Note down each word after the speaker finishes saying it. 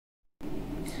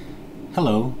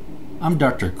Hello, I'm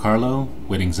Dr. Carlo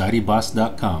with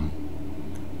AnxietyBoss.com.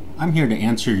 I'm here to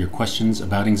answer your questions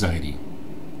about anxiety.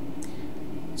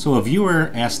 So a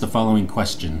viewer asked the following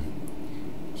question.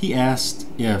 He asked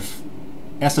if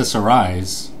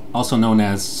SSRIs, also known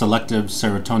as Selective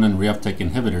Serotonin Reuptake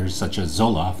Inhibitors such as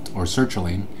Zoloft or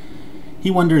sertraline, he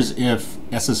wonders if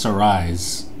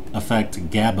SSRIs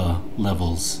affect GABA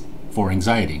levels for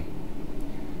anxiety.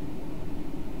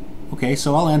 Okay,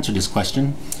 so I'll answer this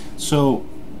question. So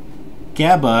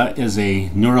GABA is a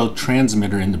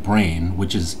neurotransmitter in the brain,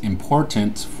 which is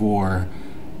important for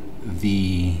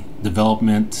the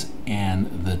development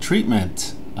and the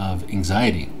treatment of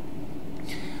anxiety.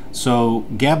 So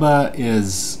GABA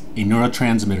is a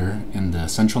neurotransmitter in the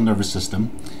central nervous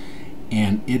system,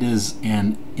 and it is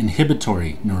an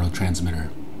inhibitory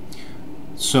neurotransmitter.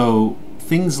 So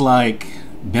things like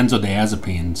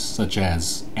benzodiazepines, such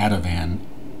as Ativan,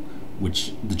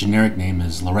 which the generic name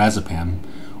is lorazepam,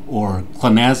 or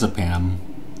clonazepam,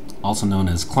 also known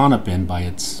as Klonopin by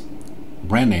its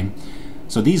brand name.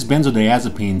 So these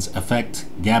benzodiazepines affect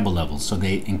GABA levels. So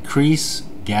they increase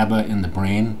GABA in the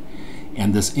brain,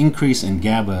 and this increase in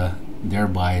GABA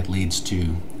thereby leads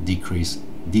to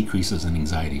decreases in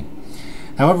anxiety.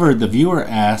 However, the viewer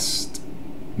asked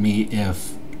me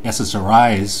if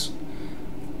SSRIs,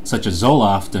 such as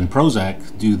Zoloft and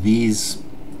Prozac, do these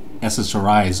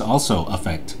SSRIs also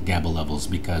affect GABA levels,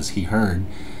 because he heard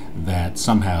that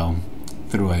somehow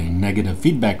through a negative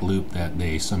feedback loop that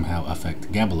they somehow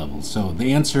affect GABA levels. So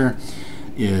the answer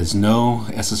is no,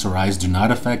 SSRIs do not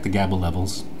affect the GABA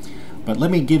levels. But let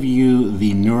me give you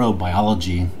the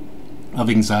neurobiology of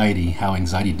anxiety, how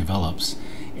anxiety develops,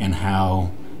 and how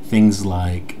things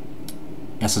like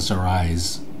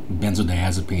SSRIs,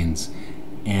 benzodiazepines,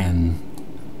 and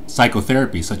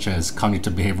psychotherapy, such as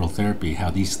cognitive behavioral therapy, how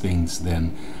these things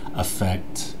then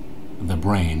affect the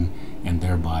brain and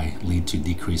thereby lead to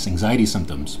decreased anxiety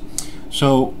symptoms.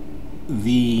 So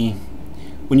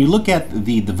when you look at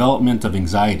the development of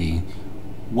anxiety,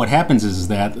 what happens is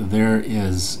that there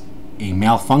is a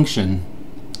malfunction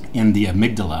in the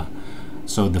amygdala.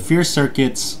 So the fear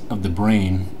circuits of the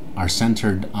brain are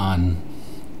centered on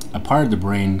a part of the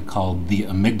brain called the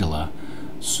amygdala.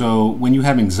 So when you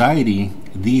have anxiety,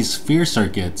 these fear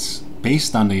circuits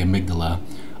based on the amygdala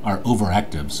are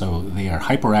overactive. So they are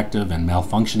hyperactive and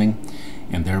malfunctioning,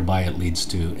 and thereby it leads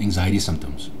to anxiety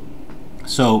symptoms.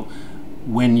 So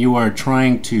when you are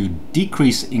trying to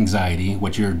decrease anxiety,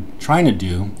 what you're trying to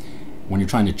do, when you're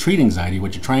trying to treat anxiety,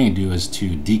 what you're trying to do is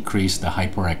to decrease the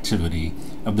hyperactivity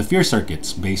of the fear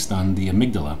circuits based on the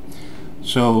amygdala.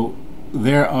 So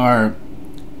there are,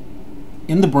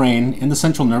 in the brain, in the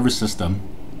central nervous system,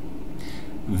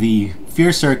 the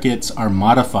fear circuits are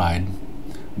modified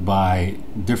by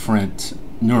different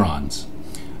neurons.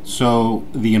 So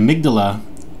the amygdala,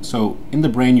 so in the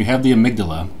brain you have the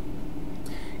amygdala,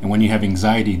 and when you have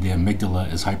anxiety, the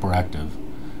amygdala is hyperactive.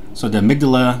 So the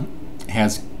amygdala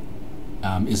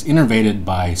is innervated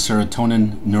by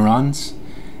serotonin neurons,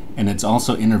 and it's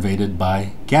also innervated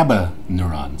by GABA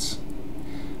neurons.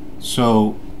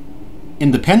 So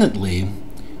independently,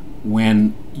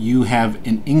 when you have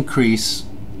an increase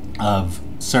of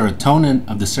serotonin,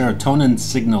 of the serotonin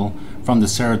signal from the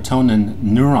serotonin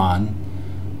neuron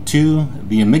to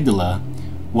the amygdala,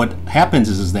 what happens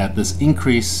is that this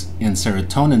increase in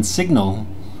serotonin signal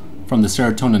from the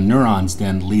serotonin neurons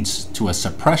then leads to a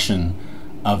suppression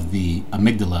of the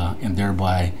amygdala, and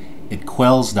thereby it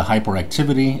quells the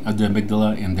hyperactivity of the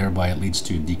amygdala, and thereby it leads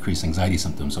to decreased anxiety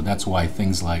symptoms. So that's why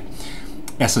things like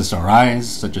SSRIs,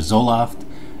 such as Zoloft,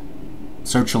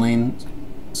 sertraline,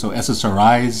 so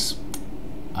SSRIs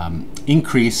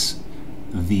increase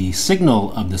the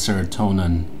signal of the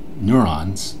serotonin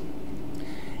neurons,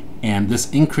 and this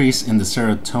increase in the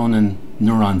serotonin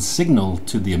neuron signal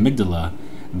to the amygdala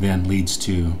then leads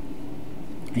to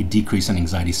a decrease in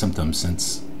anxiety symptoms,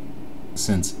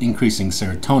 since increasing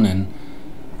serotonin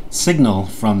signal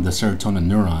from the serotonin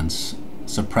neurons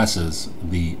suppresses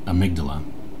the amygdala.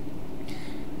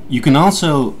 You can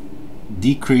also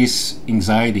decrease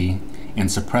anxiety and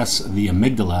suppress the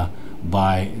amygdala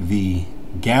by the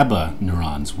GABA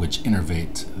neurons, which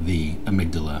innervate the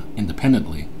amygdala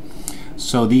independently.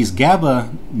 So these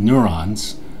GABA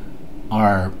neurons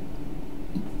are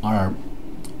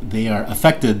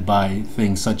affected by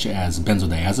things such as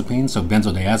benzodiazepines. So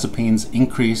benzodiazepines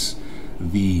increase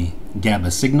the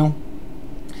GABA signal,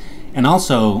 and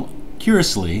also,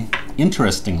 curiously,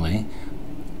 interestingly,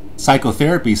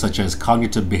 psychotherapy such as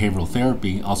cognitive behavioral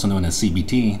therapy, also known as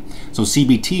CBT. So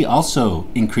CBT also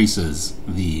increases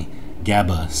the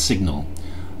GABA signal.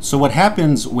 So what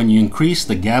happens when you increase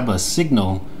the GABA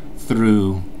signal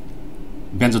through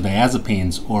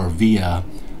benzodiazepines or via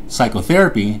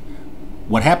psychotherapy,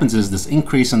 what happens is this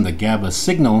increase in the GABA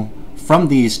signal from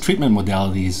these treatment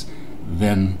modalities,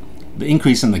 then the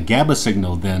increase in the GABA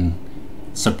signal then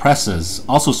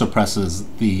also suppresses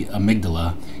the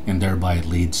amygdala, and thereby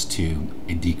leads to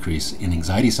a decrease in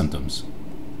anxiety symptoms.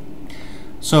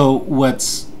 So what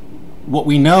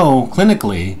we know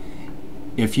clinically,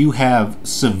 if you have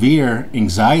severe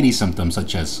anxiety symptoms,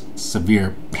 such as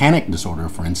severe panic disorder,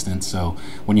 for instance, so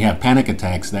when you have panic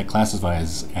attacks, that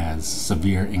classifies as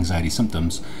severe anxiety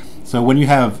symptoms. So when you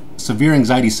have severe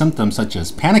anxiety symptoms, such as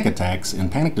panic attacks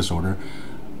and panic disorder,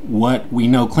 what we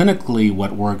know clinically,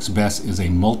 what works best is a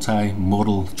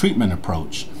multimodal treatment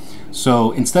approach.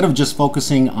 So instead of just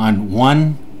focusing on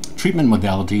one treatment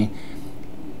modality,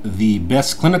 the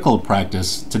best clinical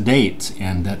practice to date,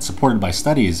 and that's supported by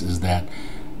studies, is that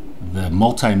the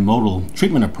multimodal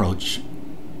treatment approach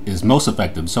is most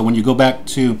effective. So when you go back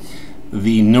to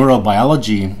the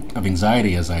neurobiology of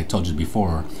anxiety, as I told you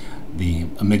before, the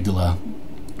amygdala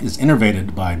is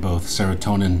innervated by both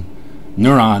serotonin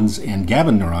neurons and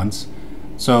GABA neurons.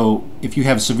 So if you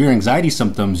have severe anxiety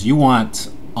symptoms, you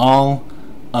want all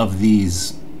of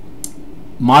these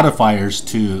modifiers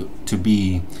to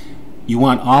be, you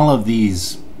want all of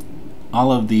these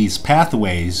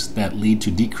pathways that lead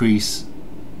to decrease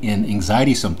in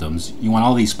anxiety symptoms, you want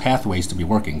all these pathways to be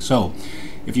working. So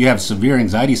if you have severe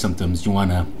anxiety symptoms, you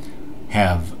want to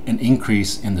have an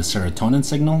increase in the serotonin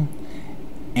signal,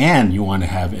 and you want to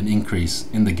have an increase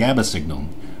in the GABA signal.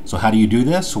 So how do you do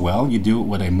this? Well, you do it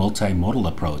with a multimodal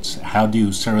approach. How do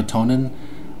serotonin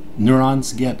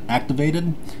neurons get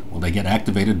activated? Well, they get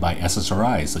activated by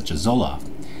SSRIs, such as Zoloft.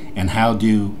 And how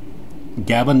do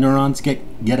GABA neurons get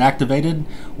activated?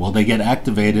 Well, they get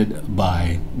activated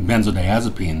by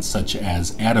benzodiazepines, such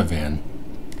as Ativan.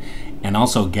 And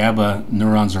also GABA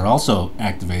neurons are also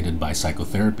activated by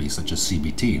psychotherapy, such as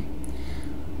CBT.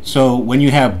 So when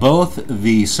you have both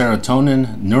the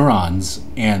serotonin neurons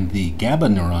and the GABA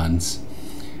neurons,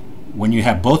 when you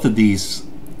have both of these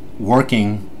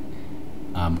working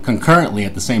concurrently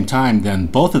at the same time, then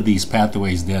both of these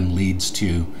pathways then leads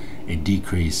to a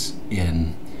decrease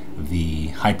in the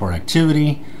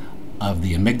hyperactivity of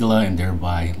the amygdala, and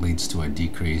thereby leads to a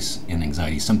decrease in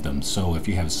anxiety symptoms. So if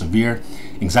you have severe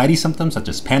anxiety symptoms such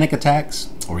as panic attacks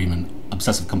or even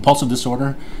obsessive compulsive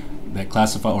disorder that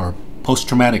classify, or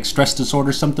post-traumatic stress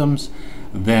disorder symptoms,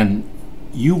 then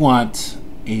you want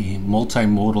a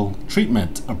multimodal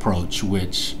treatment approach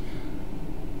which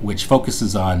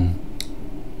focuses on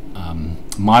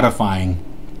modifying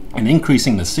and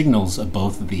increasing the signals of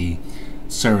both the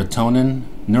serotonin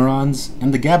neurons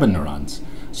and the GABA neurons.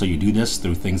 So you do this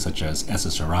through things such as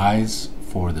SSRIs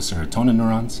for the serotonin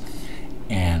neurons,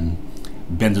 and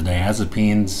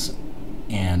benzodiazepines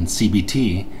and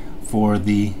CBT for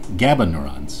the GABA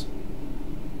neurons.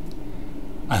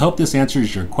 I hope this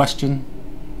answers your question.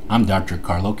 I'm Dr.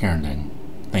 Carlo Carandang.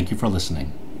 Thank you for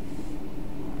listening.